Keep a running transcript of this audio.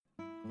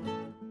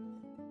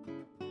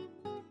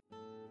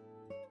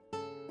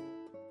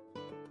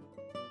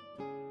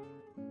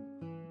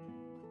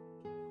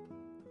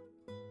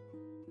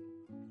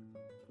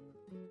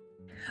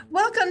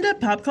Welcome to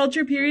Pop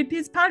Culture Period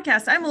Piece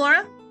Podcast. I'm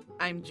Laura,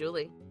 I'm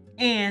Julie.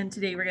 and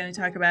today we're going to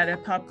talk about a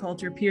pop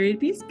culture period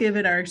piece, give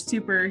it our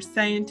super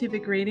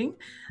scientific rating,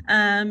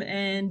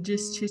 and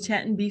just chit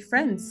chat and be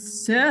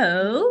friends.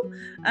 So,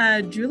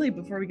 Julie,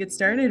 before we get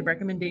started,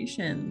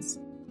 recommendations.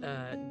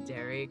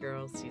 Dairy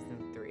Girl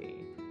season 3.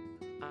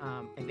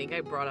 I think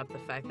I brought up the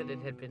fact that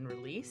it had been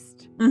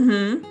released,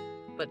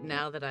 Mm-hmm. but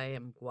now that I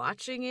am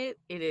watching it,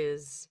 it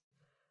is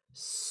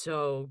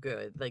so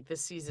good. Like,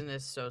 this season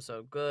is so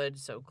good,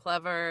 so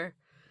clever.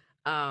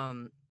 I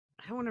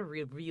don't want to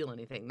reveal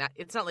anything.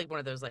 It's not like one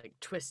of those like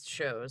twist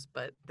shows,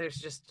 but there's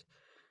just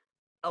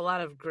a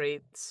lot of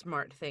great,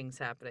 smart things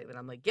happening that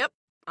I'm like, yep,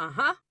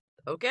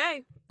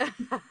 okay.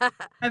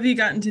 Have you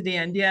gotten to the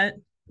end yet?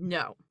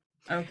 No,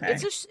 Okay.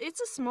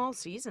 it's a small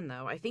season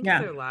though. I think it's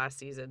Yeah. their last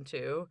season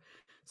too.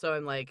 So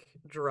I'm like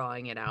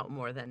drawing it out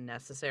more than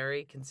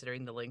necessary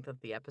considering the length of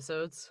the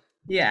episodes.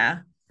 Yeah.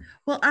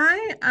 Well,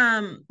 I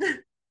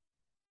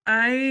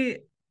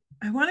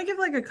I want to give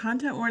like a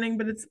content warning,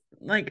 but it's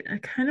like a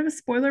kind of a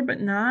spoiler,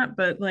 but not.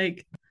 But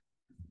like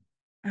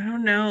I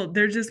don't know.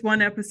 There's just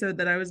one episode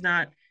that I was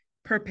not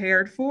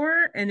prepared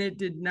for, and it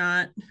did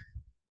not,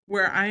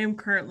 where I am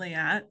currently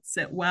at,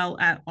 sit well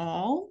at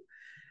all.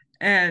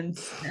 And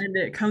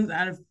it comes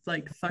out of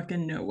like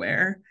fucking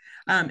nowhere.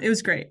 It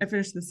was great. I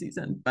finished the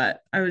season,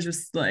 but I was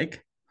just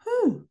like,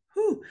 whoo,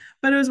 whoo.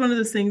 But it was one of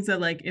those things that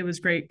like it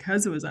was great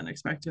because it was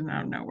unexpected and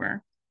out of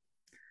nowhere.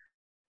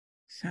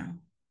 So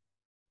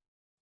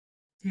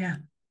yeah.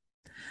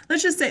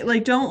 Let's just say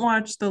like don't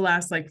watch the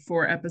last like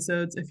 4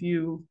 episodes if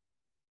you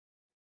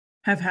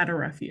have had a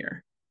rough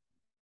year.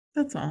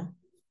 That's all.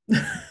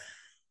 That's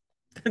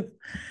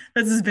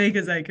as vague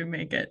as I can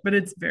make it, but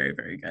it's very,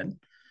 very good.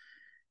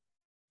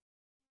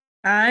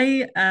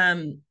 I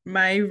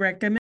my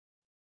recommend.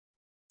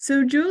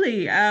 So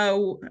Julie,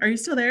 are you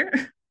still there?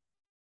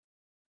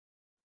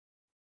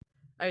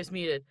 I was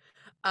muted.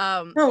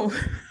 Um Oh,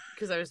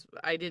 because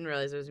I didn't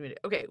realize I was muted.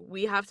 Okay,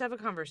 we have to have a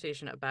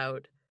conversation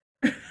about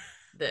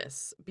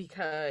this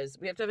because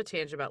we have to have a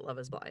tangent about Love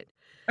is Blind.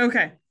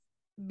 okay.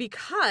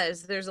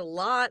 Because there's a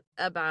lot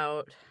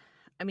about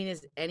I mean,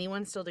 is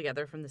anyone still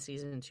together from the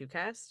season 2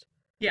 cast?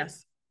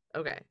 Yes.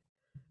 Okay.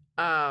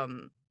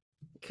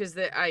 Because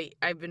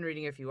I've been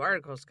reading a few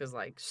articles because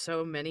like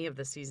so many of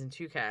the season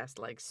 2 cast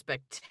like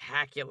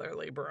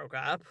spectacularly broke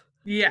up.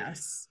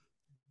 Yes.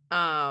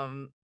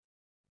 Um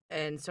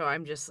and so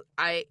I'm just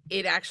I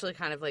it actually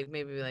kind of like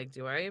made me like,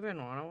 do I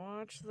even want to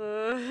watch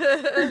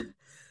the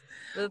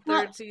the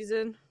Well, third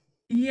season?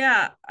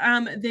 yeah.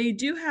 They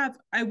do have.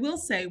 I will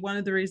say one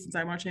of the reasons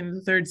I'm watching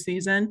the third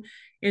season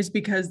is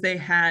because they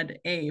had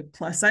a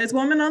plus size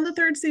woman on the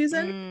third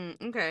season,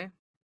 Okay.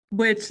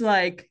 which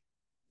like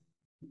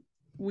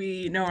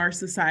we know our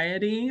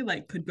society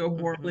like could go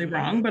horribly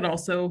wrong, Mhm. but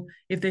also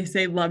if they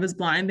say love is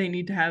blind, they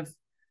need to have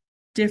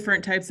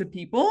different types of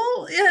people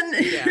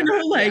and Yeah.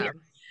 like Yeah.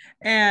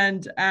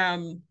 and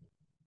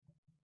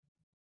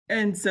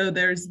and so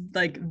there's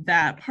like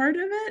that part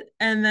of it.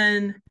 And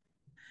then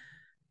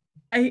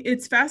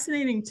it's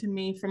fascinating to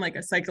me from like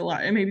a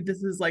psychological, and maybe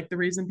this is like the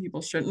reason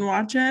people shouldn't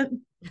watch it,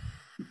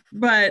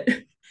 but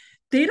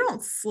they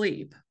don't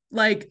sleep.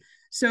 Like,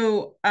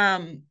 so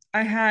I've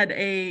read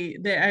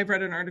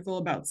an article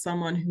about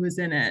someone who was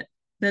in it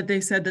that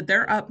they said that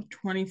they're up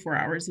 24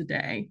 hours a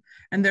day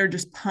and they're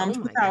just Oh pumped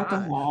with my gosh.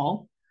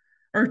 alcohol,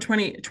 or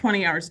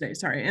 20 hours a day,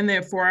 sorry, and they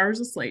have 4 hours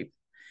of sleep,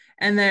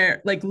 and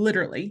they're like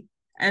literally,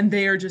 and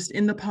they are just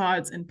in the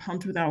pods and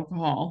pumped with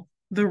alcohol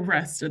the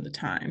rest of the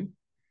time.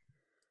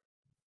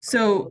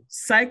 So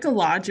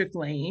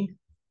psychologically,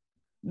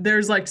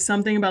 there's like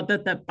something about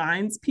that that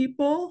binds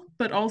people,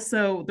 but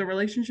also the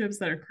relationships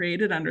that are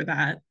created under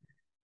that,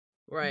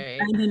 Right.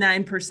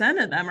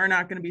 99% of them are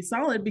not going to be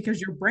solid because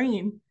your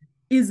brain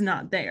is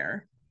not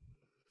there.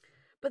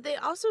 But they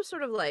also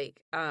sort of like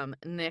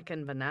Nick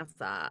and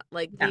Vanessa,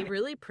 like they Yeah.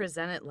 really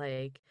present it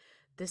like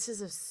this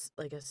is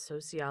like a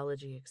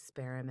sociology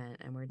experiment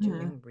and we're Mm-hmm.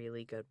 doing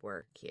really good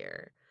work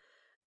here.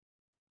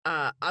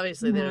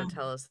 Obviously they don't Mm-hmm.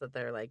 tell us that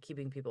they're like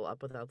keeping people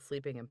up without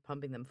sleeping and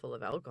pumping them full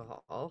of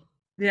alcohol.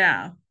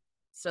 Yeah.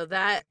 So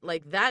that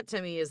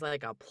to me is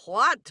like a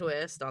plot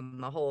twist on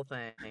the whole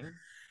thing.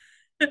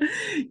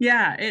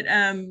 Yeah.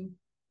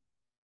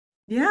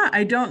 Yeah,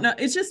 I don't know.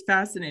 It's just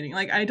fascinating.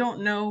 Like, I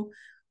don't know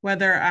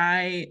whether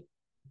I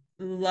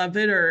love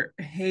it or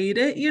hate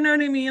it. You know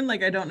what I mean?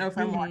 Like, I don't know if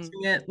I'm Mhm.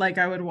 watching it like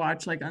I would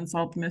watch like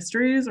Unsolved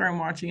Mysteries, or I'm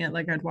watching it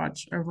like I'd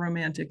watch a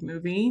romantic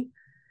movie.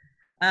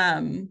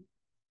 Um,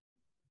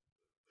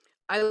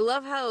 I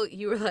love how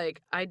you were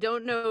like, I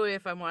don't know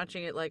if I'm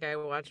watching it like I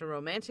watch a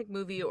romantic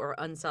movie or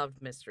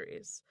unsolved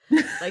mysteries.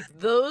 Like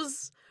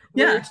those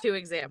were yeah, two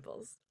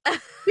examples.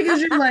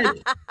 because you're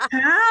like,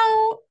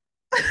 how,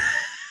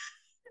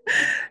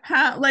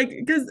 how, like,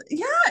 because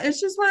yeah, it's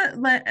just what,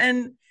 like,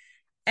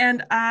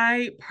 and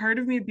I, part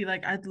of me would be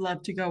like, I'd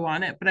love to go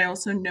on it, but I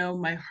also know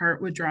my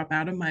heart would drop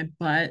out of my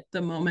butt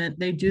the moment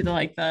they do the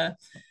like the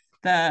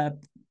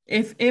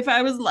if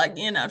I was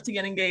lucky enough to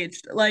get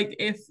engaged, like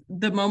if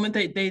the moment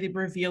they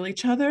reveal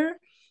each other,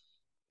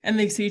 and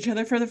they see each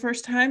other for the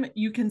first time,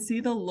 you can see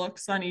the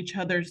looks on each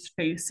other's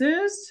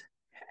faces.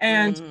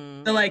 And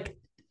Mm-hmm. they're like,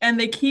 and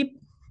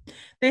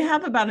they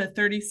have about a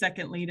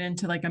 30-second lead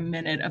into like a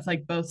minute of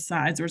like both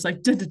sides where it's like,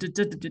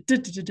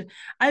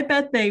 I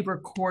bet they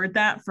record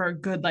that for a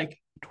good like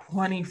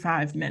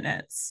 25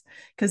 minutes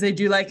because they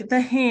do like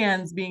the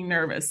hands being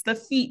nervous, the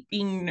feet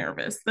being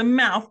nervous, the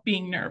mouth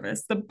being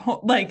nervous,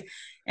 like,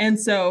 and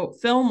so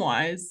film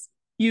wise,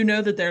 you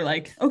know that they're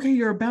like, okay,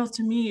 you're about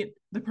to meet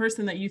the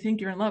person that you think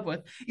you're in love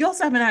with. You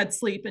also haven't had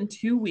sleep in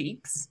 2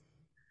 weeks.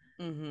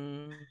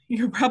 Mm-hmm.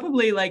 You're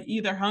probably like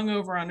either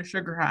hungover on a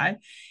sugar high,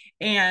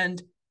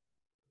 and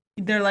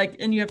they're like,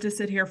 and you have to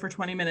sit here for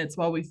 20 minutes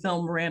while we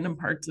film random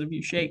parts of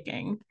you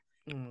shaking.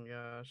 Oh my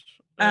gosh.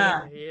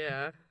 Uh,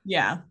 Yeah.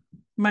 yeah,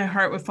 my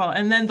heart would fall.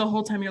 And then the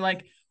whole time you're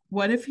like,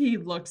 what if he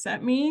looks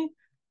at me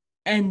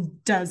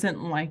and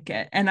doesn't like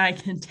it? And I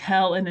can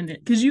tell in an,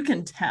 because you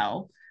can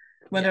tell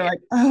when they're Yeah. like,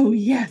 oh,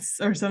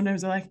 yes. Or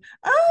sometimes they're like,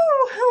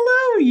 oh,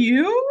 hello,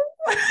 you.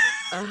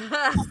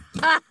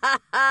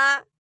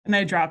 And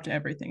I dropped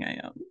everything I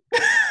own.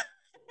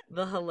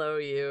 The hello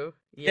you.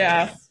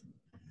 Yeah. Yes.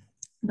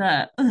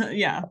 That,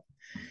 yeah.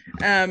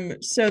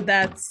 So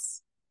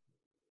that's,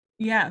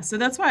 yeah. So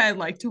that's why I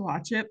like to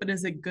watch it. But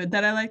is it good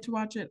that I like to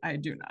watch it? I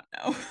do not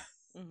know.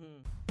 Mm-hmm.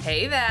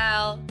 Hey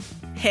Val,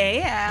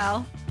 Hey,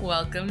 Al.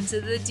 welcome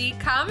to the Deep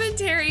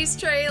Commentaries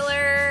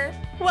trailer.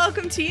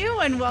 Welcome to you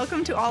and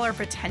welcome to all our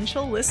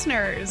potential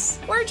listeners.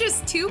 We're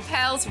just two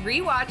pals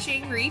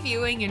rewatching,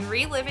 reviewing, and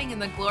reliving in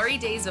the glory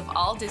days of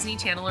all Disney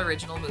Channel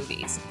original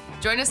movies.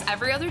 Join us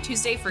every other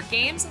Tuesday for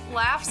games,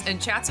 laughs, and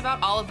chats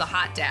about all of the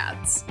hot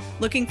dads.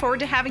 Looking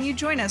forward to having you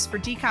join us for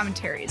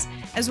D-Commentaries,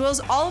 as well as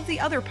all of the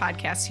other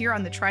podcasts here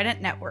on the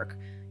Trident Network.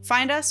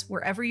 Find us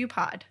wherever you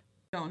pod.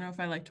 Don't know if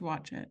I like to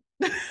watch it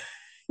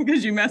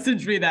because you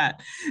messaged me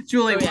that.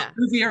 Julie, Oh, yeah. what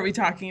movie are we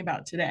talking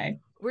about today?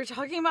 We're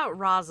talking about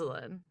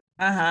Rosalind.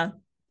 Uh-huh.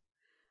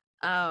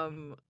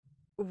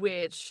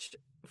 Which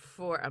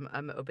for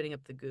I'm opening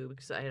up the Goo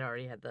because I had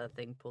already had the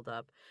thing pulled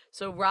up.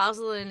 So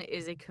Rosalind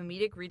is a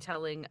comedic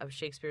retelling of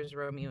Shakespeare's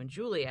Romeo and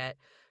Juliet,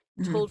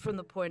 told from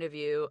the point of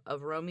view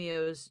of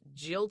Romeo's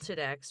jilted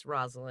ex,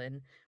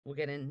 Rosalind. We'll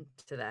get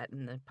into that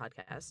in the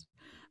podcast.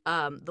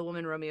 The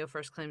woman Romeo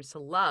first claims to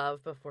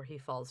love before he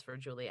falls for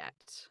Juliet.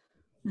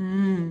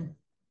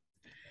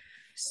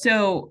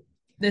 So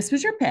this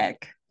was your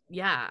pick.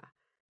 Yeah.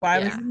 Why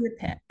Yeah. was it your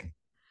pick?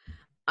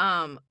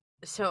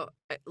 So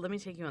let me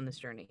take you on this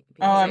journey.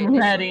 Oh, I'm I initially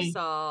ready.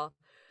 saw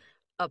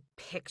a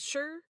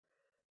picture,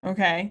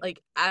 Okay.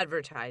 like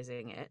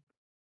advertising it.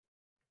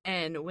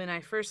 And when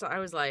I first saw, I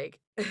was like,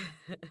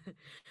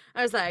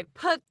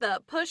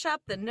 push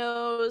up the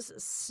nose,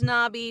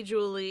 snobby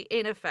Julie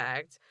in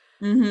effect.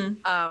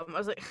 I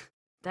was like,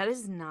 that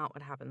is not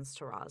what happens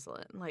to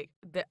Rosalind. Like,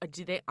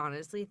 do they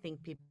honestly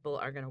think people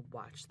are gonna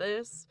watch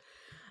this?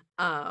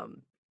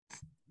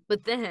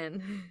 But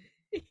then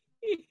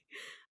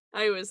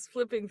I was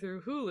flipping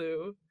through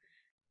Hulu,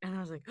 and I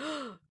was like,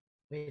 oh,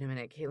 wait a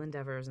minute, Caitlin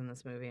Dever is in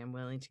this movie. I'm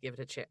willing to give it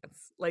a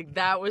chance. Like,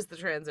 that was the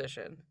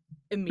transition,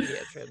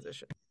 immediate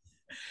transition.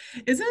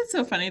 Isn't it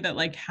so funny that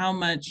like how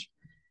much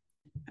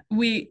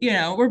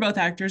we're both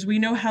actors. We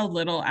know how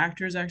little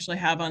actors actually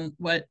have on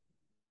what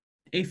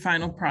a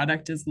final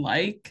product is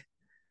like.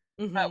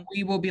 But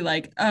we will be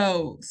like,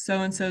 oh,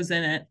 so-and-so's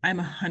in it. I'm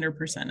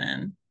 100%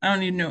 in. I don't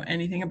need to know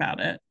anything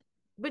about it.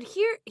 But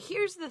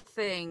here's the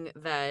thing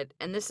that,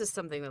 and this is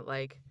something that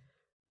like,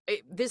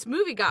 this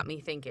movie got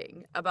me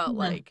thinking about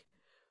like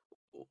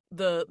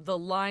the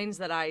lines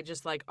that I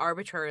just like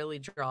arbitrarily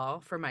draw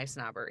for my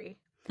snobbery.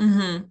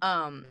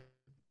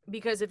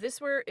 Because if this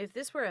were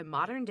a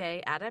modern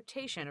day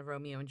adaptation of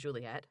Romeo and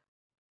Juliet,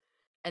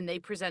 and they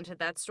presented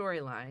that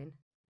storyline,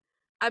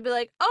 I'd be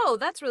like, oh,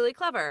 that's really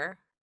clever,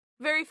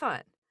 very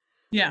fun.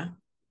 Yeah.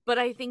 But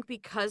I think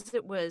because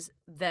it was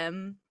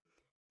them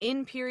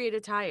in period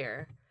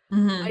attire,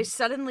 I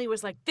suddenly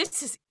was like,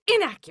 this is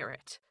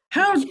inaccurate.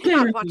 How I dare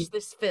cannot watch you?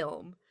 this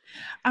film.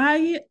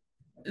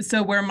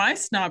 So where my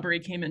snobbery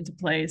came into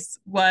place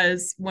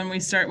was when I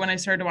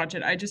started to watch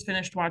it. I just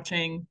finished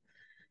watching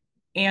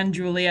Anne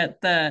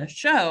Juliet, the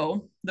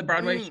show, the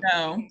Broadway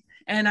show,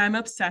 and I'm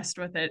obsessed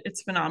with it.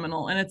 It's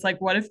phenomenal. And it's like,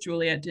 what if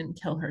Juliet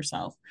didn't kill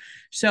herself?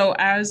 So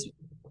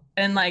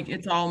and like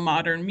it's all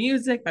modern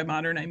music. By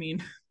modern, I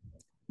mean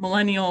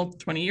millennial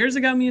 20 years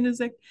ago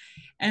music.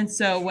 And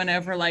so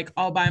whenever like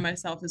All by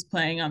Myself is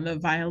playing on the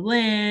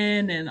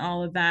violin and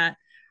all of that,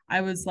 I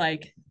was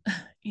like,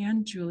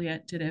 Anne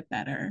Juliet did it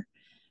better.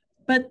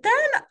 But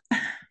then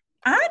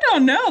I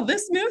don't know,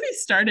 this movie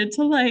started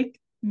to like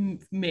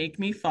make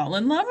me fall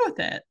in love with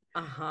it.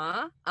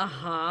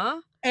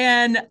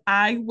 And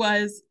I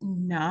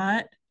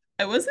wasn't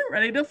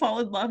ready to fall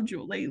in love,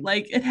 Julie.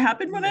 Like it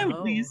happened when I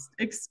least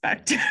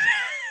expected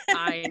it.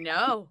 I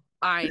know.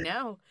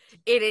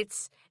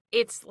 It's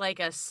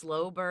like a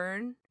slow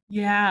burn.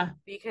 Yeah.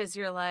 Because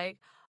you're like,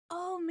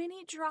 oh,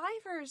 Minnie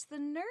Driver's the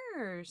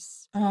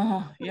nurse.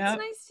 Oh, yeah.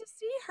 It's nice to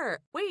see her.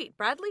 Wait,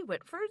 Bradley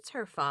Whitford's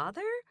her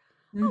father?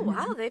 Oh,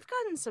 wow, they've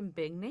gotten some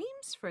big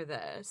names for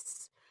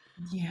this.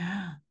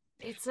 Yeah.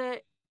 It's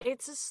a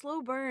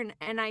slow burn,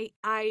 and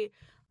I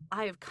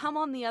have come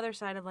on the other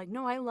side of like,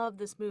 no, I love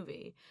this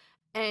movie.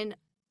 And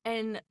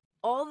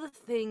all the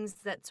things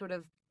that sort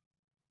of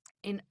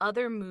in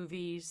other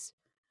movies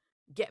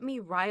get me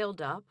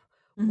riled up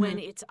when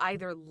Mhm. it's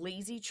either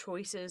lazy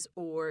choices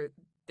or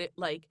that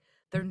like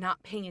they're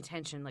not paying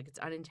attention, like it's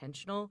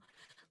unintentional.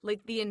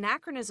 Like the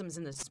anachronisms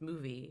in this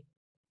movie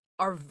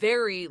are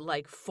very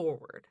like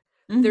forward.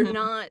 They're Mhm.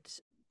 not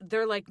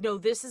they're like, no,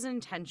 this is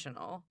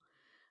intentional.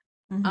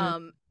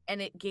 Mhm.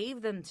 And it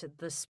gave them to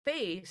the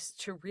space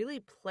to really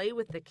play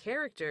with the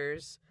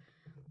characters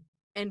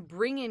and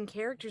bring in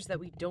characters that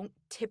we don't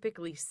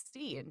typically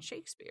see in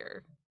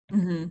Shakespeare.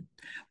 Mhm.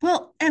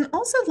 Well, and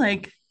also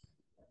like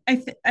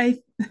I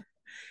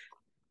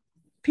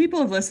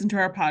people have listened to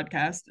our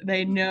podcast.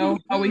 They know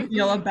how we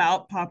feel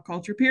about pop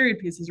culture period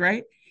pieces,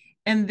 right?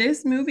 And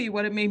this movie,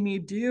 what it made me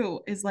do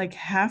is like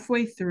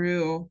halfway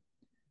through,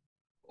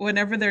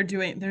 whenever they're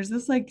doing, there's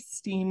this like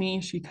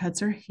steamy, she cuts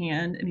her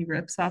hand and he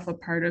rips off a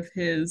part of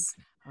his.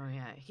 Oh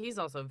yeah, he's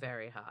also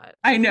very hot.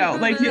 I know,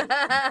 like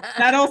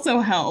that also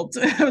helped.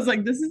 I was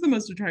like, this is the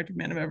most attractive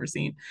man I've ever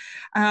seen.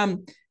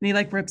 And he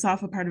like rips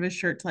off a part of his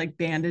shirt to like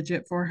bandage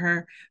it for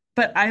her.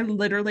 But I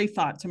literally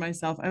thought to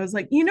myself, I was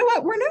like, you know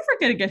what? We're never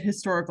gonna get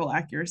historical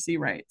accuracy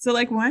right. So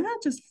like, why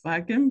not just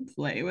fucking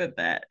play with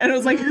it? And I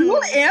was like, who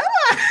am I?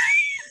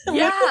 What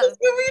Yeah. did this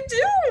movie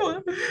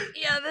do?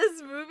 Yeah,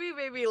 this movie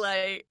made me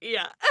like,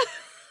 yeah.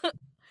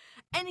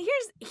 And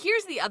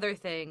here's the other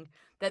thing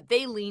that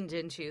they leaned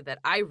into that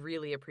I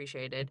really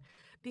appreciated,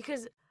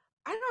 because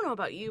I don't know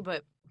about you,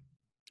 but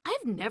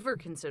I've never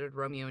considered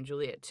Romeo and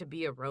Juliet to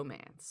be a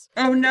romance.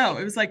 Oh no,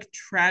 it was like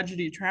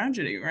tragedy,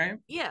 right?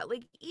 Yeah,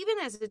 like even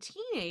as a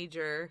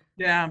teenager,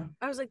 Yeah.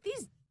 I was like,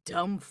 these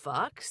dumb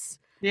fucks.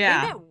 They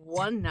Yeah. met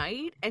one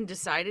night and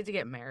decided to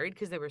get married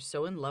because they were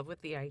so in love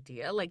with the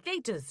idea. Like, they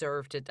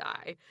deserve to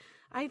die.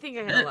 I think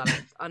I had a lot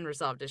of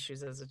unresolved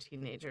issues as a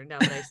teenager, now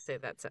that I say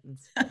that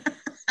sentence.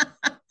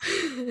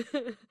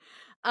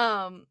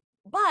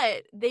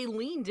 But they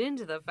leaned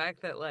into the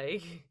fact that,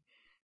 like,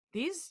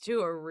 these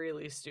two are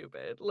really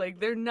stupid. Like,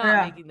 they're not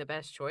Yeah. making the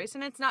best choice,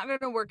 and it's not going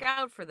to work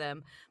out for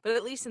them. But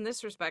at least in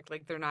this respect,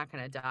 like, they're not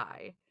going to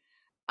die.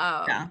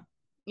 Yeah.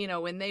 You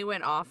know, when they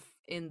went off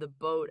in the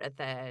boat at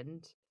the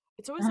end,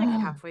 it's always like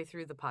halfway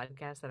through the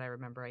podcast that I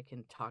remember I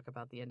can talk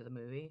about the end of the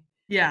movie.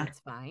 Yeah. It's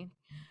fine.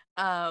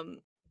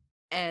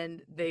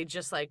 And they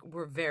just like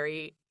were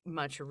very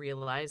much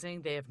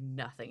realizing they have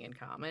nothing in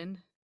common.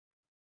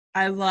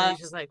 I And love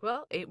he's just like,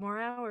 well, 8 more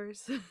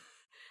hours.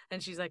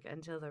 And she's like,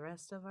 until the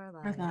rest of our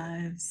our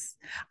lives.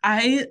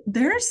 lives.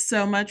 There's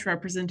so much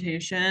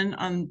representation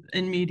on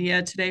in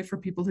media today for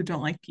people who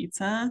don't like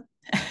pizza.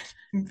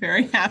 I'm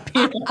very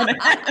happy about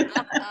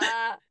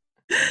it.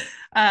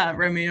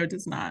 Romeo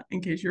does not,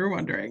 in case you were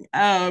wondering.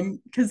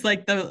 Because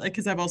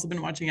I've also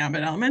been watching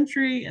Abbott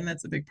Elementary, and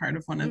that's a big part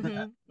of one of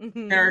the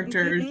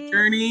characters'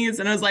 journeys.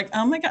 And I was like,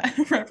 oh my god,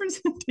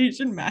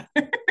 representation matters.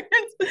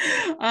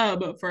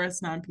 But for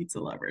us non-pizza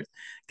lovers,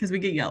 because we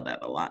get yelled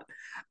at a lot.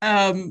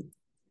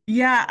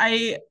 Yeah,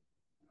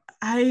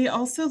 I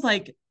also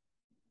like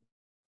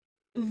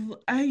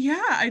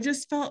I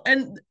just felt,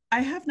 and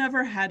I have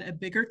never had a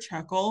bigger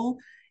chuckle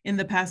in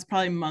the past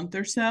probably month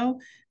or so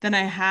than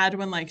I had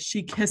when like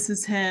she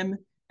kisses him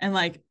and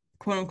like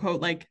quote unquote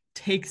like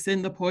takes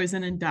in the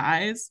poison and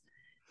dies.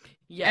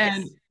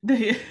 Yes.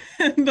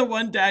 And the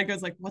one dad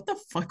goes like, "What the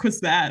fuck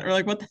was that?" Or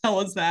like, "What the hell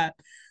was that?"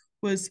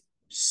 Was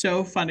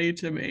so funny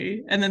to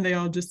me. And then they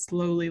all just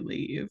slowly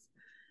leave.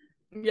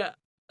 Yeah.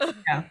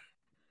 Yeah.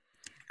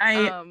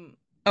 I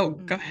Oh,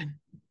 mm. go ahead.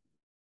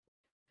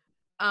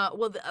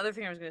 Well, the other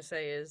thing I was going to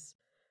say is,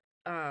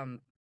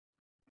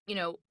 you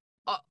know,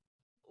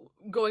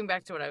 going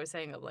back to what I was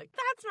saying of like,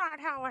 that's not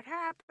how it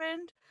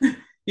happened.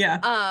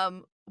 Yeah.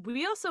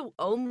 We also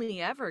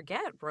only ever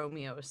get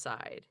Romeo's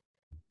side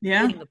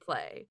Yeah. in the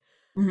play.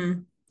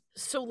 Mm-hmm.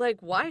 So, like,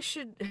 why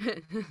should,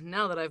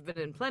 now that I've been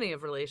in plenty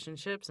of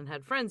relationships and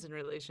had friends in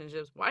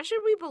relationships, why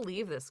should we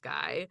believe this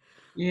guy?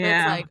 Yeah.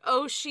 That's like,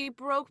 oh, she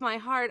broke my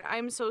heart.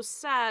 I'm so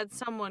sad.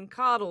 Someone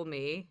coddle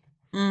me.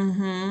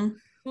 Mm-hmm.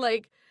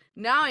 Like,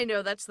 now I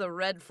know that's the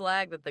red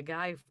flag that the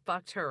guy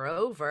fucked her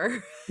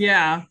over.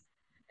 Yeah.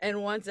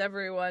 And wants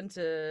everyone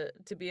to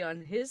be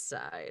on his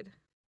side.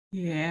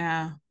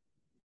 Yeah.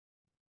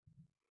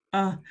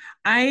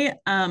 I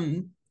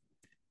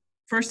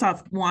first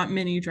off want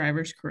Minnie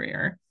Driver's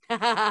career.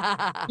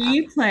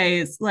 He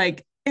plays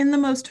like in the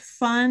most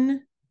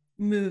fun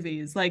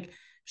movies. Like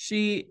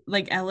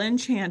Ella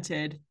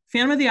Enchanted,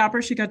 Phantom of the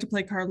Opera, she got to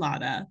play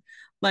Carlotta.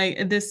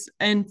 Like this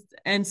and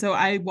so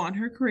I want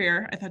her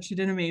career. I thought she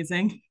did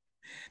amazing.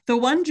 The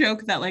one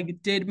joke that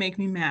like did make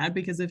me mad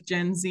because if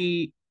Gen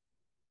Z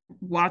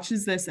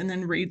watches this and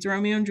then reads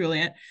Romeo and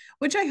Juliet,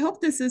 which I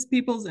hope this is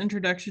people's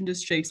introduction to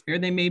Shakespeare.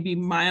 They may be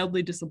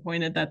mildly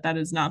disappointed that that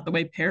is not the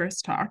way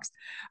Paris talks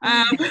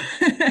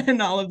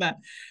and all of that.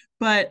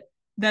 But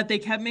that they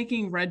kept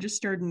making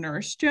registered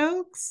nurse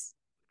jokes.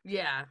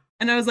 Yeah.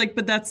 And I was like,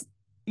 but that's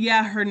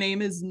yeah, her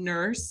name is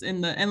Nurse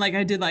in the, and like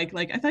I did like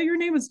I thought your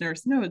name was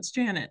Nurse. No, it's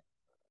Janet.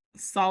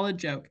 Solid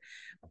joke.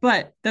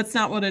 But that's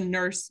not what a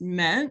nurse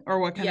meant or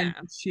what kind of Yeah.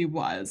 nurse she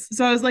was.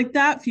 So I was like,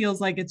 that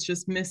feels like it's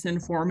just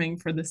misinforming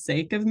for the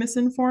sake of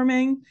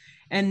misinforming.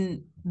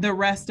 And the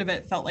rest of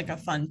it felt like a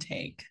fun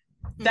take.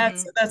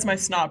 Mm-hmm. That's my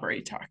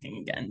snobbery talking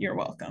again. You're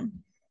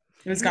welcome.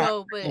 It was gone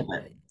No, for a but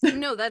little bit.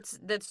 no,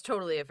 that's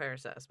totally a fair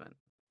assessment.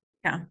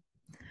 Yeah.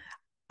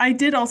 I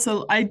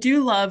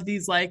do love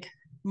these like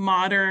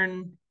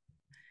modern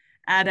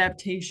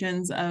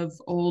adaptations of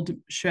old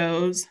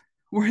shows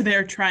where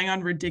they're trying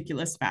on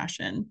ridiculous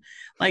fashion.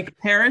 Like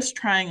Paris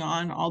trying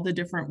on all the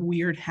different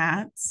weird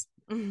hats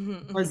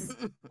was,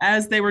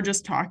 as they were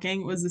just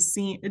talking, was a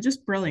scene, it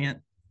just brilliant.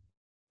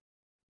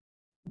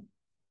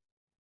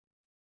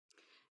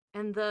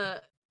 And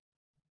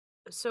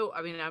so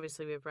I mean,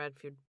 obviously we have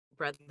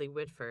Bradley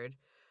Whitford,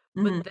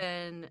 Mhm. but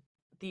then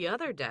the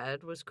other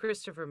dad was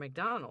Christopher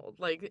McDonald.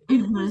 Like it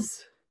Mhm.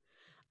 was,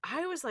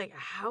 I was like,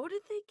 how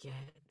did they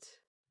get?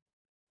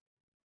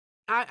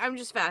 I'm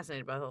just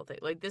fascinated by the whole thing.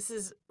 Like this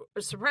is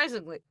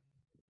surprisingly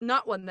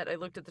not one that I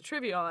looked at the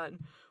trivia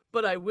on,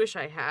 but I wish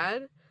I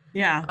had.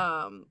 Yeah.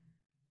 Um,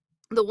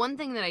 the one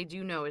thing that I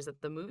do know is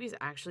that the movie's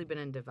actually been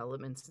in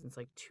development since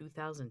like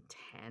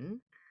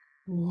 2010.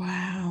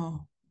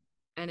 Wow.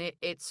 And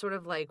it sort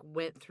of like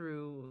went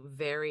through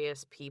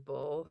various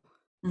people.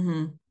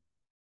 Mhm.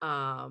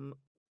 Um,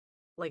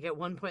 like at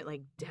one point,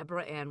 like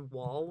Deborah Ann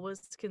Wall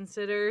was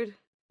considered.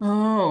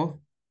 Oh.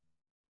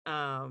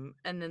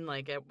 And then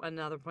like at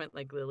another point,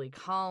 like Lily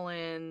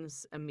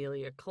Collins,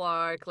 Amelia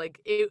Clark. Like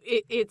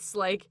it's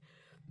like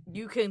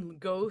you can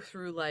go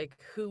through like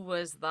who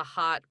was the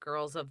hot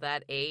girls of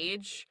that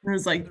age It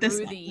was like this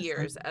through one, the this one,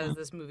 years this as one.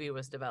 this movie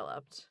was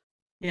developed.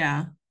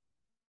 Yeah.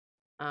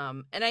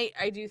 And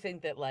I do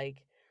think that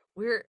like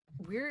we're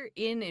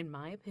in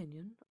my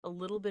opinion, a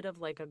little bit of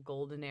like a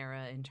golden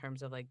era in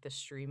terms of like the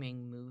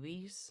streaming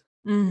movies.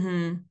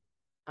 Mhm.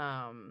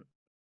 Um,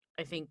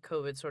 I think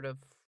COVID sort of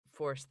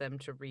forced them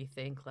to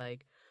rethink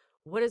like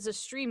what is a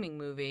streaming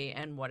movie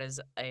and what is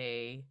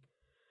a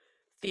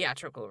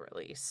theatrical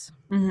release.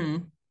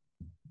 Mhm.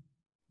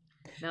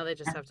 Now they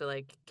just have to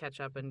like catch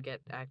up and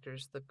get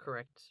actors the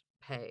correct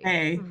pay.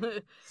 Hey,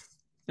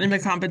 and the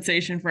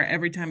compensation for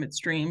every time it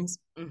streams.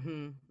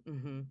 Mhm.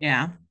 Mhm.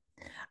 Yeah.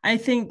 I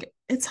think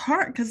it's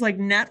hard because like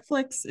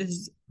Netflix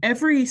is,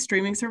 every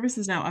streaming service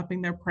is now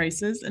upping their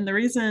prices. And the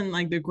reason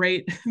like the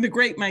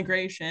great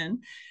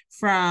migration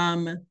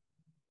from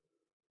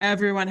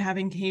everyone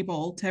having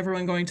cable to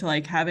everyone going to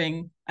like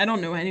having, I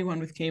don't know anyone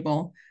with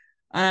cable.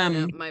 No,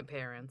 Um my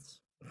parents.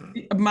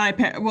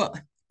 well,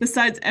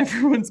 besides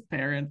everyone's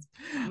parents.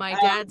 My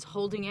dad's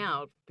holding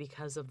out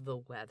because of the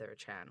Weather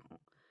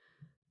Channel.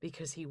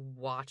 Because he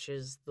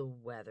watches the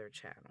Weather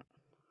Channel.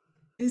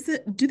 Is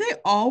it, do they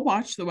all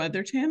watch the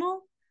Weather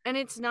Channel? And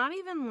it's not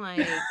even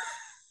like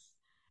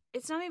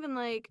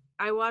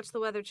I watch the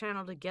Weather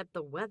Channel to get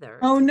the weather.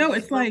 Oh It's like no, I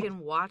it's like fucking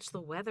watch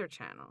the Weather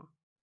Channel.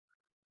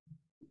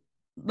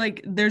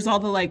 there's all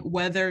the like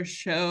weather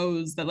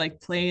shows that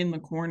like play in the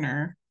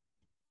corner.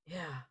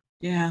 Yeah.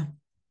 Yeah.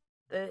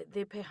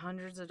 They pay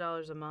hundreds of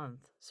dollars a month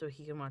so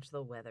he can watch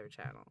the Weather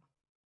Channel.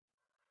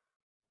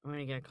 I'm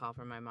gonna get a call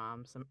from my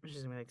mom.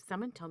 She's gonna be like,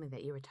 "Someone told me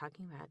that you were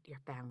talking about your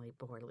family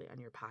poorly on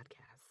your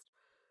podcast."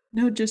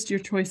 No, just your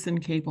choice in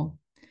cable.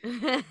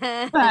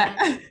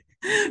 But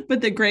but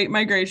the great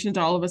migration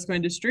to all of us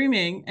going to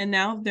streaming, and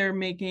now they're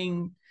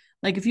making,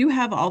 like, if you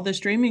have all the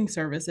streaming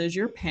services,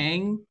 you're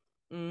paying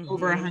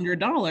over Mm-hmm.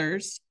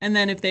 $100, and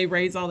then if they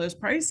raise all those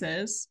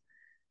prices,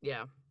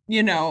 Yeah.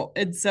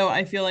 and so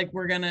I feel like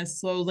we're gonna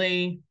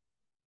slowly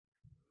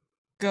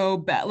go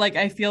back. Like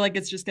I feel like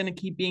it's just gonna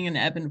keep being an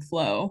ebb and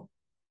flow.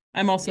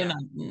 I'm also Yeah.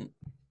 not an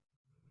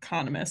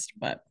economist,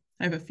 but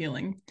I have a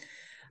feeling.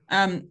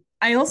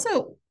 I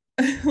also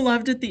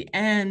loved at the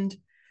end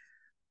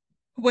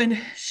when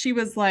she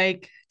was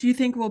like, "Do you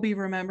think we'll be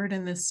remembered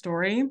in this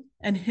story?"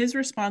 And his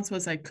response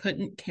was, "I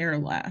couldn't care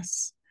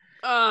less."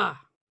 Ah.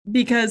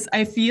 Because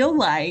I feel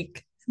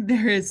like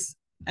there is,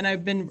 and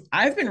I've been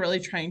really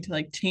trying to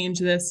like change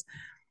this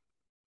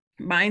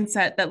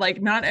mindset that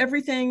like not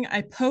everything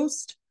I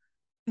post,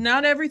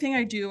 not everything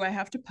I do I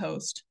have to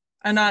post,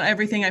 and not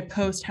everything I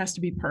post has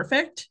to be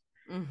perfect,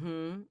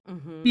 Mm-hmm.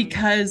 Mm-hmm.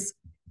 because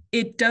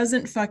it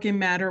doesn't fucking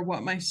matter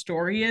what my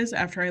story is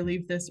after I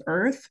leave this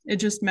earth. It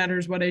just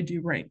matters what I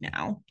do right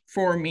now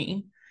for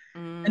me.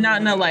 And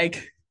not in a Mm.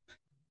 like,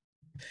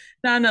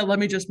 not in a let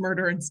me just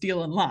murder and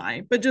steal and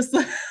lie, but just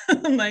like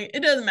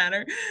it doesn't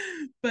matter.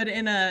 But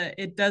in a,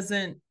 it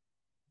doesn't,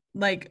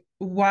 like,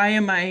 why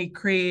am I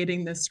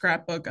creating this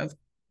scrapbook of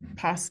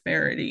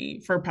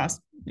prosperity for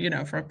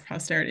for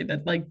posterity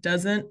that like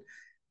doesn't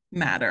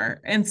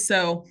matter? And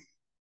so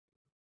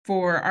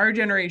for our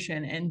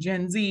generation and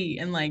Gen Z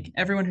and like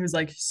everyone who's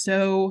like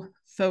so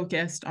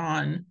focused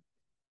on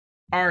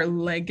our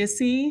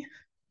legacy,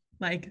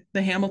 like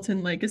the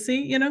Hamilton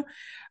legacy,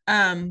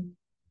 um,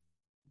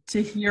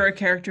 to hear a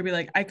character be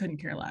like, I couldn't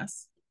care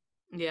less,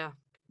 Yeah.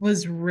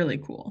 was really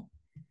cool.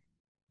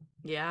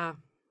 Yeah.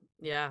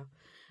 Yeah.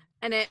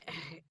 And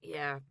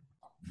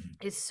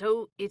it's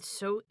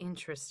so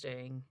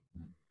interesting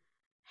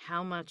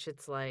how much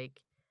it's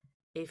like,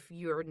 if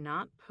you're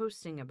not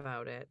posting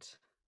about it,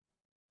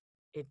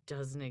 it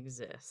doesn't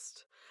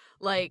exist.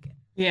 Like,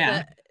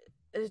 Yeah.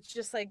 it's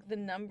just like the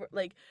number,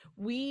 like,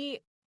 we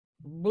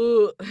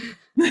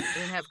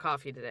didn't have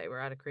coffee today. We're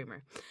out of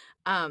creamer.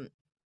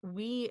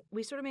 We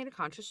sort of made a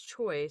conscious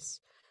choice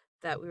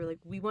that we were like,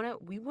 we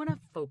want to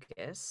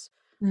focus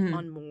Mhm.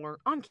 on more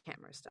on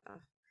camera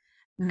stuff.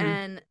 Mhm.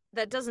 And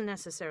that doesn't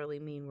necessarily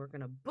mean we're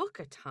going to book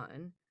a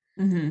ton.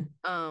 Mhm.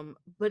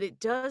 But it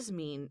does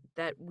mean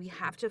that we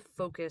have to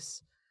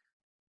focus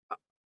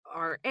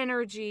our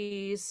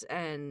energies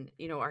and,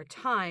 our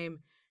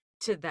time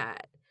to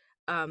that.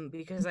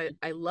 Because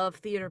I love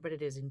theater, but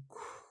it is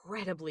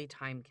incredibly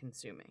time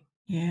consuming.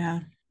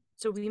 Yeah.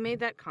 So we made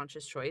that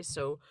conscious choice.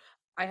 So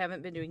I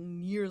haven't been doing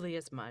nearly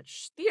as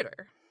much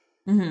theater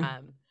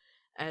Mhm.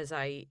 as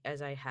I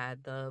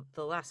had the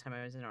last time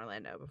I was in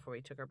Orlando before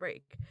we took our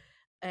break.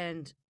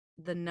 And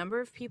the number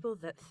of people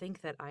that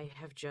think that I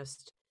have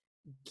just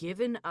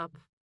given up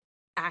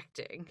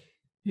acting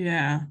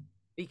Yeah.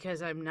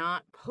 because I'm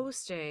not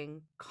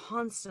posting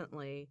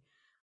constantly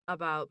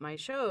about my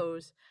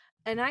shows.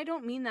 And I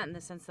don't mean that in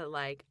the sense that,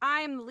 like,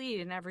 I'm the lead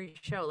in every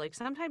show. Like,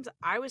 sometimes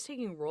I was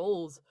taking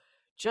roles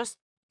just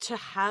to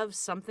have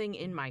something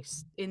in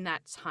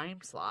that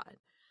time slot.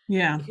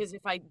 Yeah. Because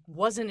if I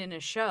wasn't in a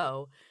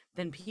show,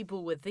 then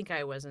people would think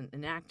I wasn't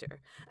an actor.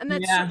 And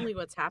that's Yeah. certainly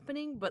what's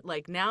happening. But,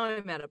 like, now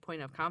I'm at a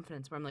point of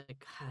confidence where I'm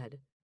like, God,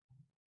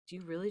 do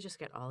you really just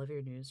get all of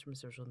your news from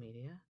social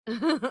media?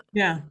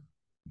 Yeah.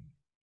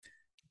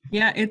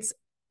 Yeah,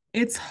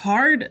 it's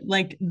hard,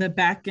 like the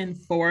back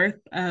and forth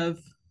of,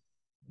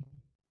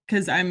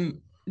 because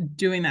I'm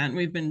doing that and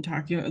we've been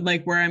talking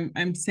like where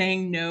I'm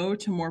saying no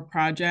to more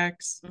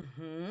projects.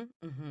 Mm-hmm.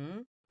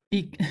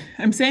 Mm-hmm.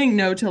 I'm saying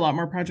no to a lot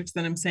more projects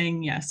than I'm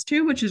saying yes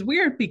to, which is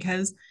weird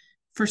because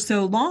for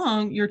so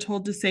long you're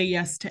told to say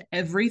yes to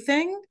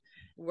everything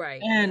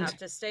Right. You and have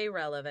to stay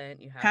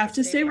relevant. You have to have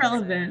to stay stay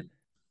relevant. present.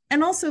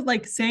 And also,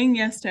 like, saying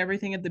yes to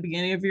everything at the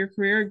beginning of your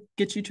career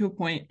gets you to a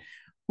point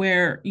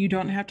where you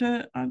don't have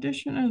to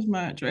audition as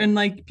much. And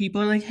like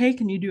people are like, hey,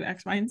 can you do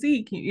X, Y, and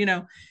Z? Can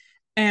you,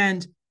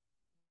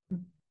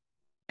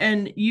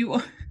 and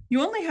you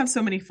you only have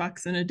so many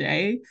fucks in a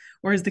day,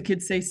 or as the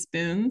kids say,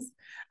 spoons.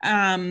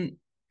 Um,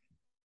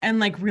 and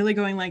like really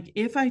going like,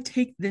 if I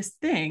take this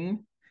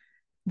thing,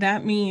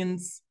 that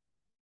means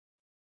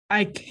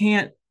I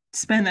can't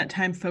spend that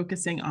time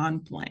focusing on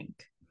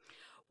blank.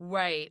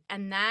 Right.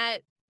 And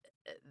that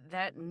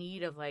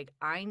need of, like,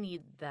 I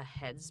need the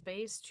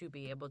headspace to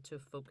be able to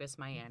focus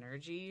my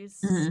energies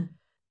Mm-hmm.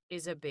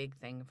 is a big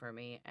thing for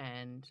me.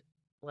 And,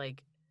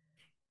 like,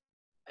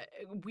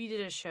 we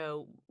did a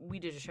show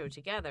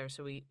together,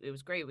 so it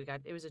was great.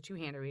 It was a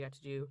two-hander. We got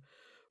to do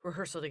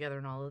rehearsal together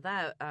and all of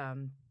that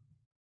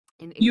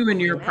in You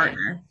and April your and May.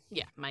 partner.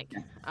 Yeah, Mike.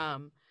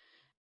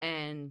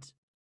 And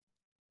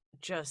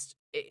just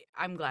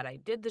I'm glad I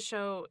did the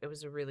show. It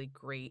was a really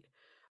great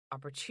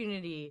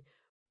opportunity,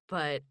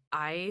 but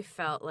I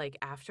felt like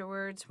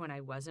afterwards, when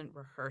I wasn't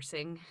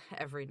rehearsing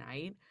every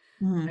night,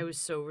 Mm-hmm. I was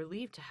so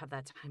relieved to have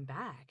that time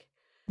back.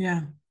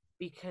 Yeah.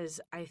 Because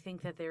I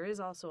think that there is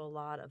also a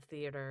lot of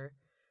theater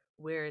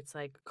where it's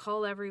like,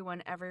 call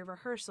everyone every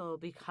rehearsal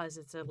because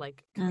it's a,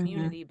 like,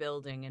 community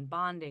building and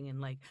bonding, and,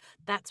 like,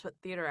 that's what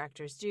theater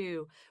actors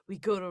do. We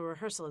go to a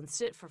rehearsal and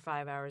sit for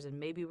 5 hours and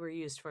maybe we're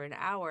used for an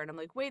hour, and I'm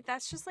like, wait,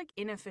 that's just, like,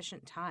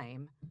 inefficient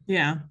time.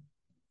 Yeah.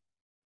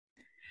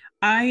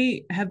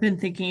 I have been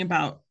thinking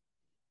about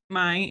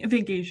my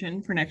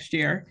vacation for next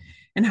year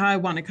and how I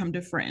want to come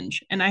to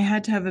Fringe. And I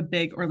had to have a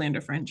big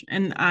Orlando Fringe.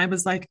 And I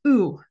was like,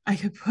 ooh, I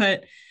could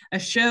put a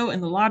show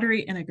in the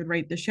lottery and I could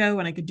write the show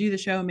and I could do the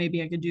show.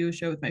 Maybe I could do a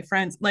show with my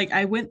friends. Like,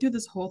 I went through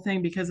this whole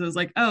thing because it was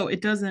like, oh,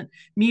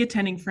 me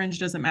attending Fringe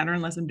doesn't matter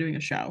unless I'm doing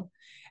a show.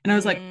 And I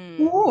was like,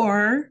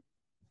 or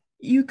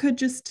you could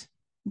just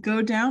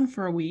go down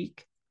for a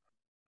week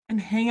and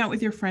hang out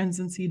with your friends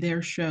and see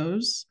their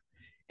shows,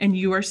 and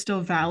you are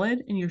still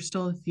valid and you're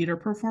still a theater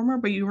performer,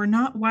 but you are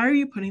not. Why are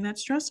you putting that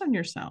stress on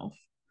yourself?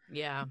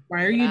 Yeah.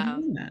 Why are you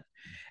doing that?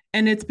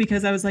 And it's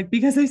because I was like,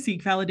 because I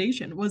seek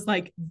validation was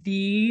like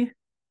the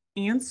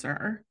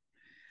answer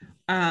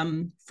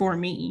for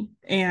me.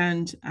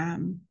 And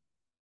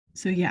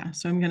so yeah,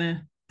 so I'm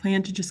gonna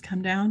plan to just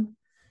come down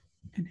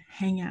and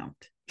hang out.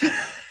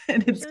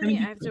 And it's gonna I be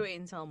have to wait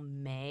until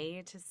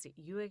May to see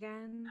you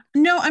again.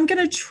 no, I'm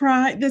gonna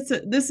try this.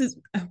 This is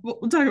we'll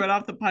talk about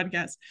off the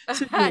podcast.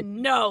 So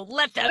No,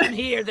 let them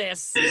hear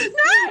this.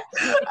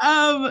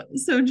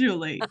 So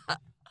Julie,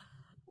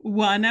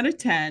 1 out of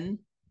 10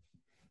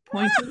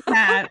 pointed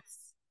hats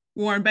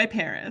worn by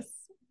Paris.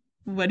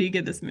 What do you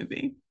give this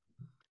movie?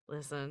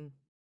 Listen,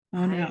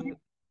 Oh no.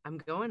 I'm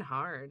going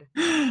hard.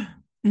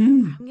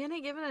 Mm. I'm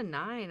gonna give it a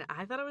 9.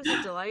 I thought it was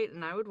a delight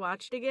and I would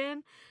watch it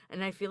again.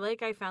 And I feel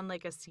like I found,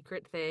 like, a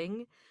secret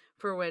thing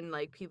for when,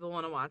 like, people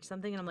want to watch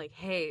something and I'm like,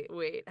 hey,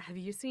 wait, have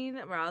you seen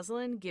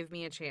Rosalind? Give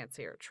me a chance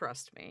here.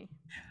 Trust me.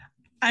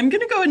 I'm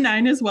gonna go a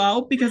 9 as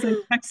well because I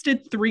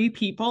texted 3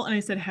 people and I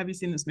said, "Have you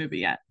seen this movie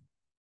yet?"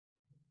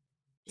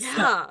 So,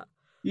 Yeah.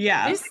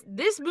 yeah,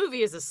 This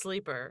movie is a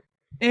sleeper.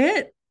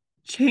 it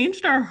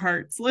changed our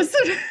hearts,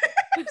 listeners.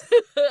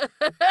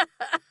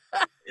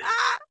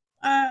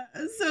 Uh,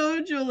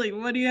 so Julie,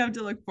 what do you have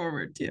to look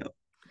forward to?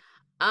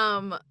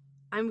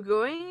 I'm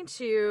going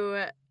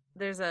to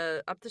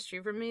up the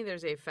street from me,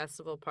 there's a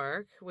festival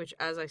park, which,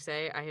 as I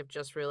say, I have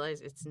just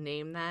realized it's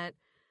named that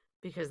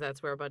because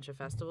that's where a bunch of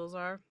festivals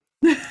are.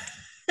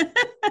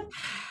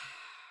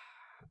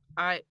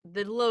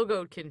 The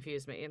logo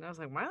confused me, and I was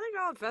like, why do they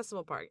call it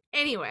Festival Park?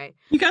 Anyway,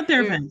 You got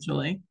there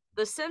eventually.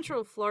 the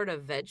Central Florida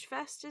Veg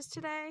Fest is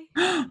today.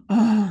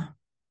 Oh,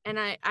 And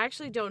I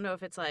actually don't know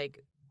if it's like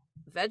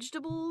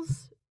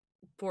vegetables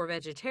for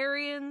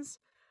vegetarians,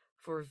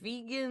 for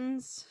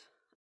vegans,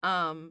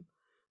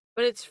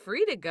 but it's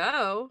free to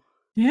go.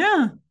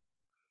 yeah.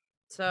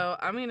 So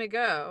I'm gonna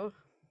go.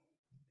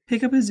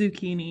 Pick up a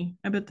zucchini.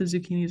 I bet the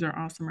zucchinis are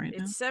awesome right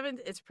now.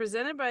 It's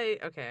presented by,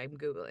 okay, I'm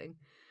Googling.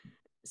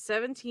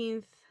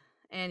 17th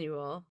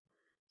annual.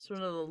 It's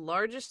one of the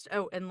largest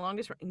and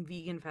longest running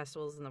vegan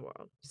festivals in the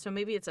world. So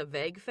maybe it's a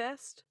Veg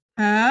Fest.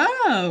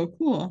 Oh,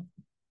 cool.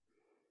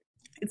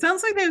 It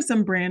sounds like they have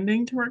some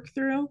branding to work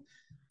through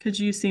because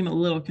you seem a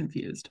little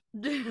confused.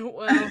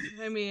 Well,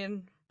 I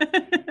mean, I'm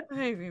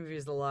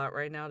confused a lot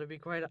right now, to be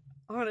quite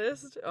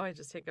honest. Oh, I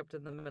just hiccuped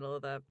in the middle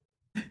of that.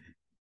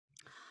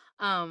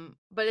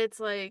 But it's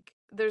like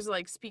there's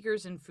like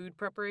speakers and food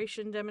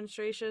preparation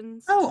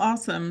demonstrations. Oh,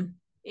 awesome.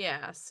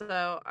 Yeah,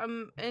 so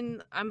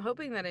I'm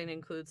hoping that it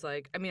includes,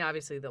 like, I mean,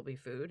 obviously there'll be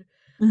food,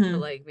 Mhm. but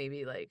like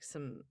maybe like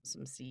some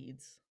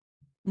seeds.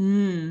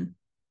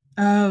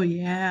 Oh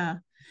yeah.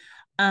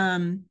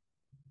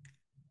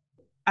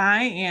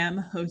 I am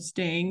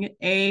hosting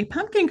a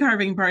pumpkin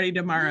carving party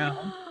tomorrow.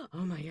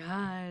 Oh my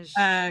gosh.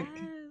 Yes.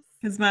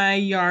 Because my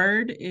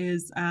yard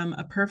is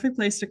a perfect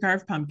place to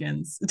carve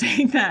pumpkins.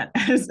 Take that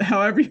as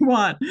however you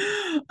want.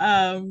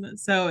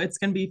 So it's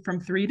going to be from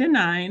 3 to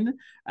 9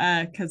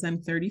 because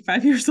I'm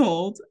 35 years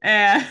old.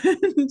 And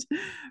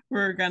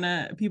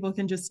people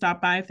can just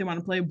stop by if they want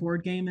to play a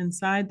board game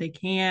inside. They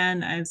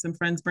can. I have some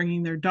friends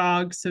bringing their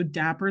dogs. So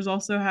Dapper's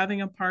also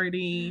having a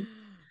party.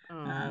 Oh,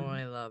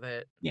 I love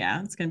it.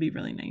 Yeah, it's going to be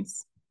really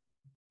nice.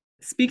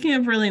 Speaking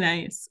of really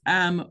nice,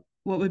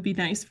 what would be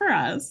nice for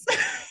us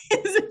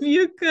is if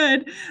you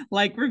could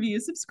like, review,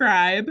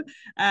 subscribe.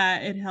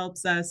 It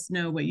helps us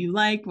know what you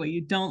like, what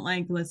you don't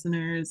like,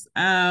 listeners,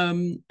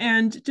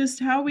 and just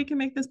how we can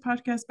make this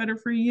podcast better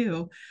for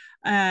you.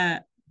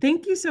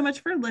 Thank you so much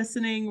for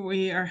listening.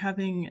 We are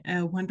having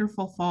a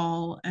wonderful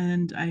fall,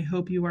 and I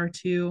hope you are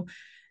too.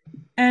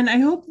 And I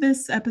hope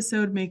this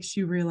episode makes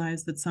you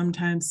realize that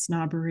sometimes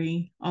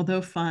snobbery,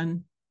 although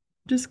fun,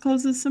 just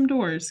closes some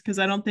doors. Because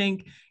I don't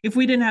think, if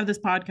we didn't have this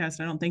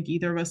podcast, I don't think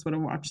either of us would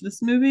have watched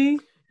this movie.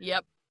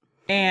 Yep.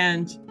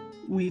 And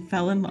we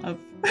fell in love.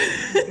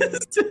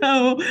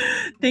 So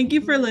thank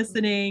you for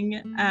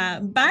listening.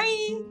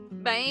 Bye.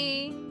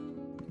 Bye.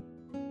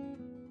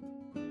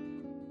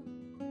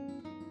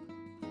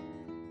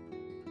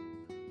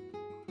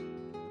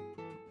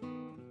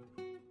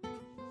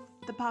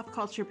 The Pop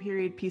Culture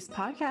Period Piece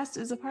podcast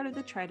is a part of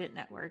the Trident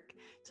Network.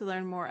 To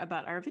learn more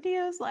about our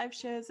videos, live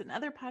shows, and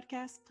other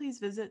podcasts, please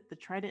visit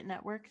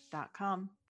thetridentnetwork.com.